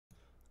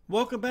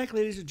Welcome back,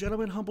 ladies and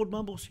gentlemen. Humbled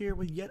Mumbles here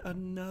with yet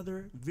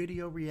another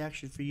video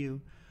reaction for you.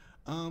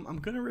 I'm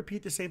going to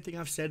repeat the same thing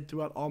I've said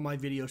throughout all my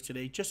videos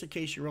today, just in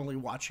case you're only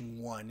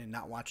watching one and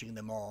not watching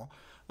them all.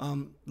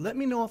 Let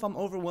me know if I'm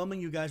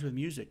overwhelming you guys with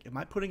music. Am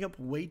I putting up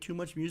way too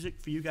much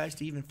music for you guys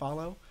to even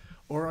follow?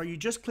 Or are you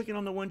just clicking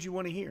on the ones you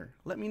want to hear?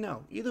 Let me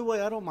know. Either way,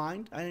 I don't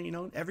mind.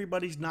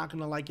 Everybody's not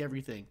going to like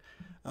everything.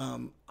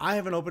 I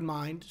have an open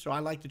mind, so I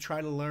like to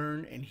try to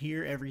learn and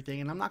hear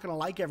everything. And I'm not going to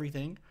like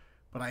everything,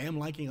 but I am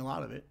liking a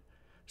lot of it.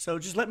 So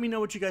just let me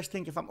know what you guys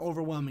think if I'm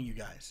overwhelming you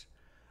guys.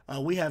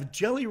 We have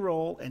Jelly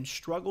Roll and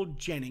Struggled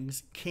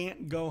Jennings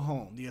Can't Go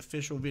Home, the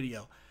official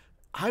video.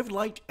 I've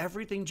liked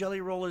everything Jelly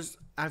Roll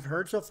I've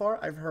heard so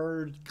far. I've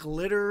heard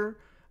Glitter.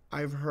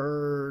 I've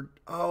heard,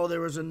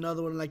 there was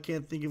another one and I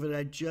can't think of it.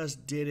 I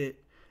just did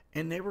it.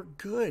 And they were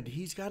good.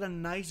 He's got a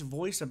nice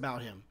voice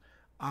about him.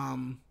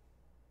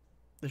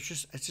 It's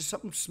just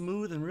something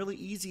smooth and really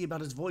easy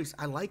about his voice.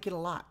 I like it a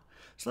lot.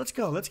 So let's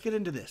go. Let's get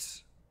into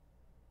this.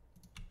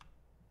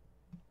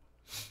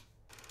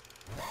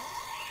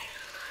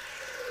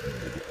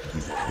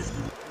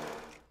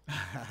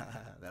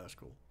 That was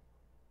cool.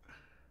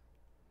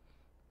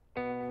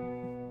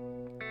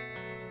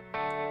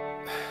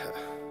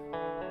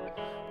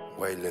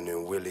 Waylon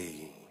and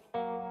Willie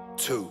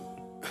 2.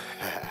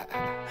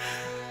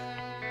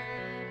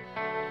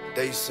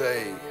 They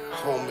say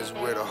home is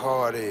where the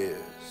heart is.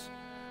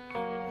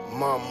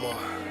 Mama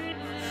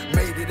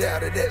made it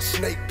out of that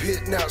snake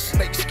pit, now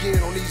snake skin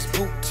on these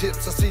boot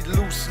tips. I see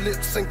loose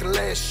lips sink the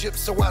last ship,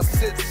 so I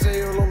set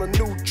sail on a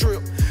new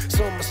trip.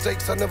 Some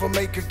mistakes I never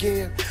make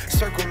again.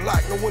 Circle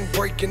lock, no one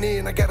breaking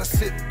in. I gotta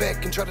sit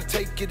back and try to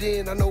take it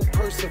in. I know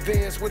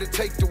perseverance, what it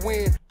take to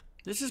win.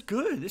 This is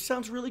good. This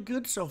sounds really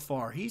good so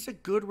far. He's a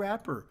good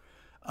rapper.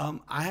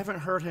 I haven't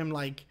heard him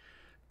like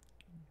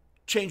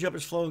change up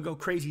his flow and go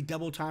crazy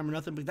double time or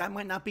nothing, but that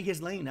might not be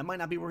his lane. That might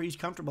not be where he's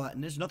comfortable at,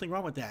 and there's nothing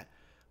wrong with that.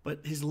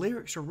 But his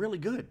lyrics are really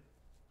good.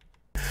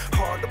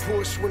 Hard to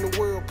push when the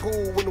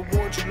whirlpool, when the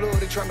ones you love,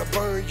 they trying to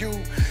burn you.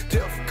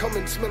 Death come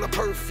and smell of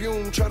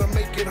perfume, try to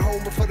make it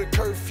home before the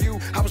curfew.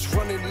 I was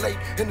running late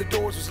and the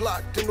doors was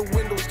locked and the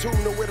windows too,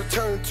 nowhere to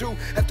turn to.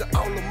 After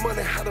all the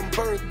money I done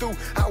burned through,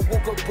 I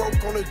woke up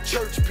broke on a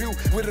church pew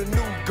with a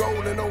new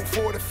goal and old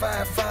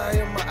 45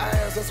 fire in my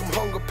eyes and some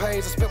hunger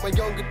pains. I spent my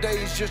younger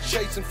days just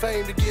chasing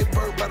fame to get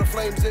burnt by the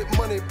flames that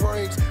money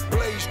brings.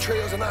 Blaze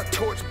trails and I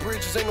torch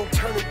bridges, ain't no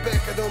turning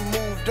back, I done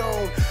moved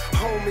on.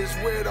 Home is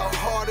where the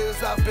heart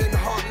is, I've been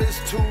heartless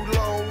too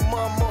long,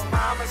 mama.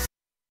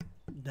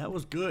 That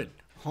was good.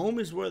 Home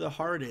is where the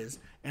heart is,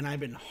 and I've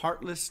been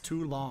heartless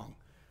too long.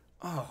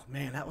 Oh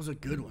man, that was a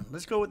good one.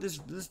 Let's go with this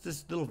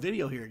little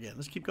video here again.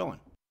 Let's keep going.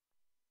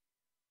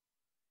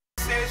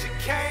 Says you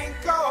can't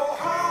go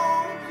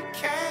home, you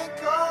can't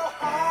go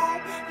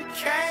home, you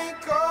can't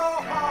go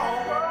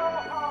home.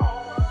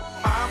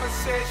 Mama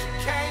says you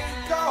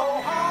can't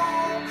go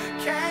home,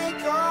 can't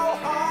go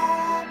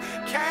home,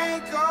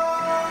 can't go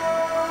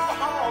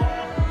home.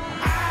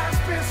 I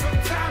spent some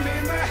time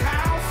in the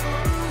house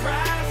of the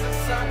rising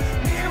sun.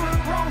 Mirror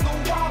on the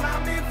wall,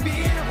 I'm in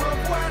fear of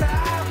what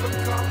I've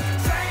become.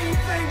 Same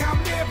thing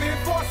I'm living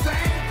for,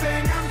 same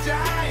thing I'm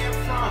dying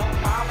from.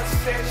 Mama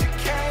says you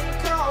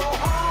can't go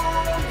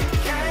home, you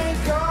can't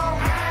go home.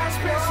 I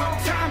spent some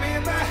time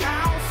in the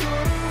house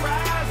of the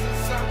rising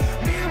sun.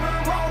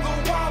 Mirror on the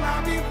wall,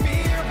 I'm in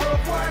fear of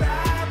what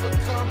I've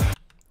become.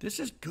 This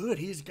is good.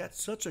 He's got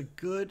such a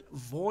good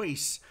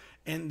voice,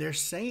 and they're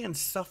saying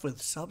stuff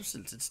with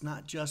substance. It's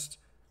not just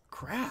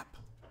crap.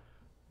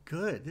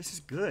 Good. This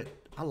is good.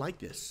 I like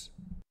this.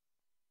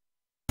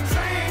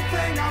 Same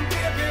thing I'm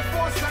living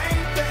for,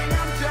 same thing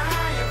I'm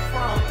dying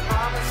from.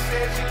 Mama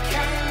says you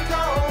can't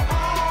go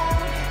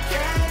home, you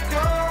can't go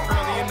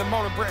home. Early in the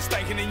morning, breath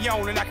stinking and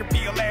yawning. I could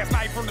feel last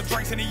night from the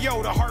drinks and the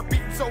Yoda. Heart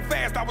beating so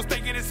fast, I was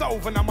thinking it's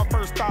over. Now my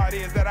first thought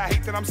is that I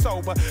hate that I'm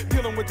sober.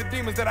 Dealing with the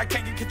demons that I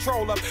can't get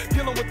control of.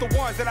 Dealing with the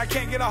ones that I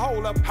can't get a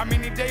hold of. I'm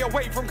any day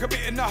away from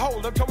committing the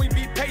hold up. Told me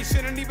be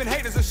patient and even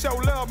haters will show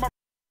love.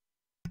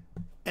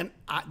 And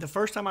the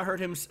first time I heard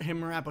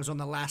him rap was on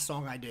the last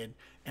song I did,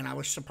 and I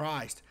was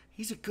surprised.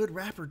 He's a good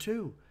rapper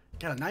too.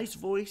 Got a nice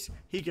voice.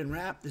 He can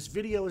rap. This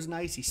video is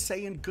nice. He's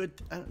saying good.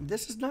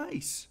 This is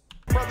nice.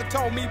 Brother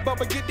told me,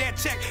 Bubba, get that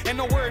check and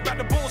don't worry about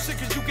the bullshit,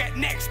 cause you got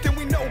next. And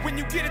we know when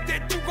you get it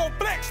that you gon'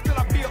 flex. Still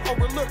I feel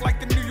overlooked like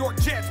the New York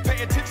Jets.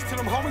 Pay attention to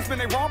them homies when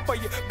they wrong for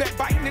you.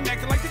 Backbiting and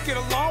acting like they get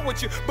along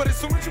with you. But as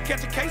soon as you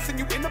catch a case and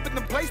you end up in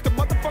the place, the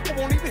motherfucker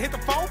won't even hit the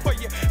phone for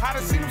you. I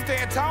done seen them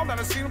stand tall, I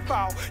done seen them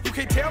fall. You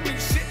can't tell me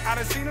shit, I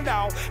done seen it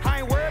all. I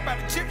ain't worried about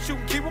the chips, you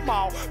can keep them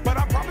all. But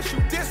I promise you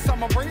this,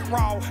 I'ma bring it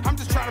raw. I'm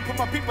just trying to put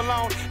my people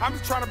on. I'm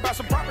just trying to buy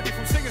some property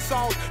from singing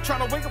songs.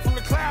 Trying to wake up from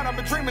the cloud I've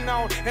been dreaming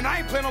on. And I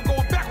ain't planning on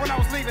going back when I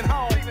was leaving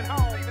home.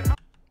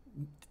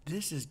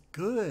 This is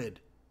good.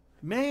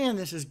 Man,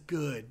 this is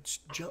good.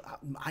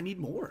 I need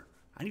more.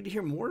 I need to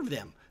hear more of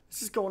them.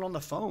 This is going on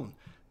the phone.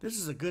 This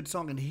is a good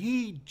song, and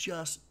he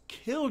just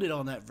killed it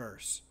on that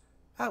verse.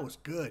 That was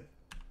good.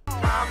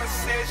 Mama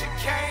says you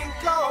can't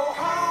go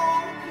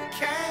home, you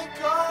can't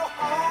go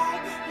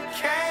home, you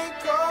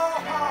can't go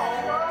home.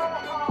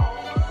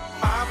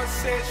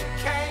 says you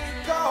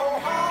can't go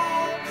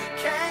home,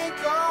 can't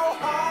go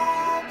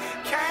home,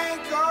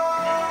 can't go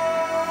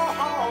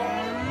home.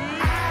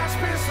 I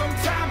spent some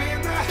time in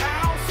the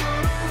house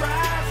of the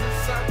rising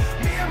sun.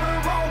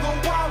 Mirror on the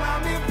wall,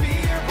 I'm in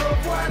fear of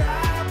what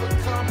I've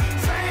become.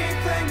 Same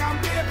thing I'm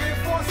living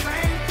for,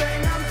 same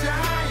thing I'm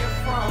dying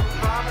from.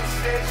 Mama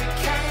says you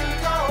can't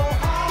go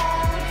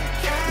home,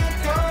 can't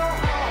go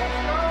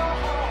home.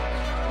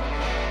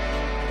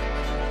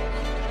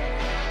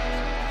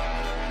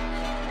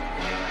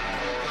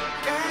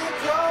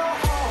 Can't go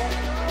home.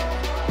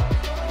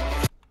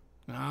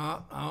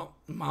 Oh,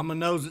 Mama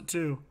knows it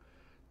too.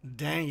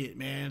 Dang it,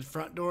 man.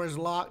 Front door is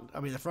locked. I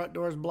mean, the front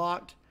door is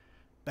blocked.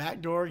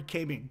 Back door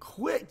came in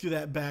quick through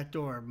that back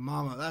door.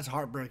 Mama, that's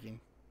heartbreaking.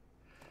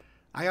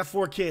 I got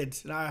 4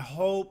 kids, and I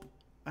hope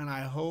and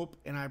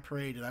I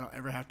pray that I don't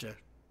ever have to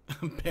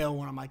bail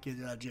one of my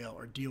kids out of jail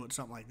or deal with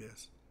something like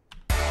this.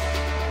 I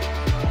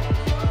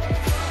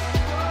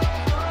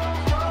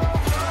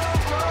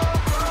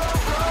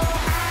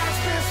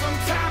spent some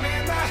time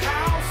in the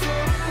house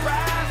of the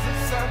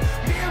rising sun.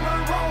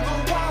 Mirror on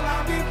the wall,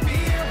 I'm in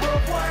fear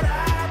of what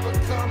I've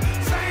become.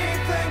 Same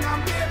thing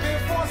I'm living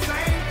for,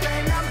 same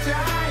thing I'm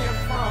dying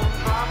from.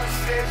 Mama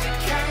says you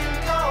can't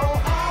go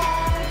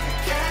home, you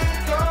can't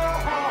go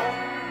home.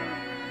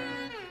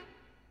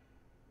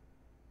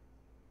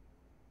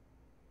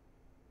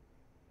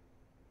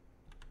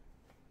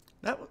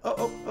 That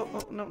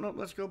no,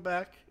 let's go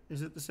back.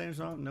 Is it the same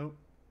song? Nope.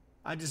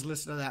 I just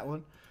listened to that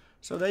one.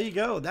 So there you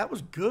go. That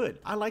was good.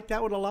 I like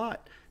that one a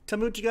lot. Tell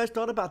me what you guys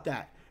thought about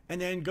that.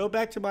 And then go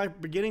back to my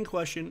beginning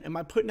question. Am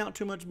I putting out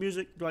too much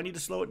music? Do I need to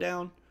slow it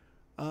down?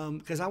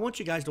 Because I want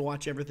you guys to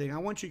watch everything. I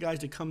want you guys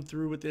to come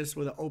through with this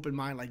with an open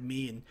mind like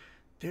me. And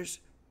there's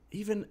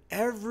even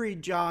every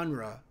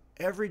genre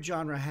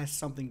has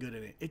something good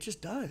in it. It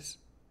just does.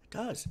 It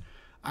does.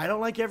 I don't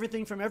like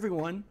everything from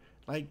everyone.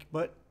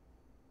 But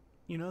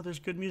you know, there's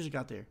good music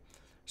out there.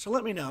 So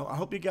let me know. I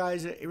hope you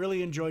guys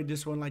really enjoyed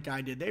this one like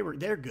I did.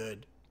 They're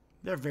good.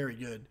 They're very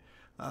good.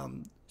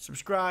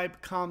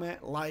 Subscribe,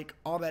 comment, like,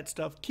 all that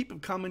stuff. Keep them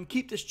coming.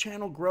 Keep this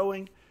channel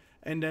growing.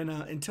 And then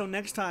until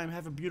next time,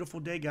 have a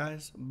beautiful day,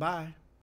 guys. Bye.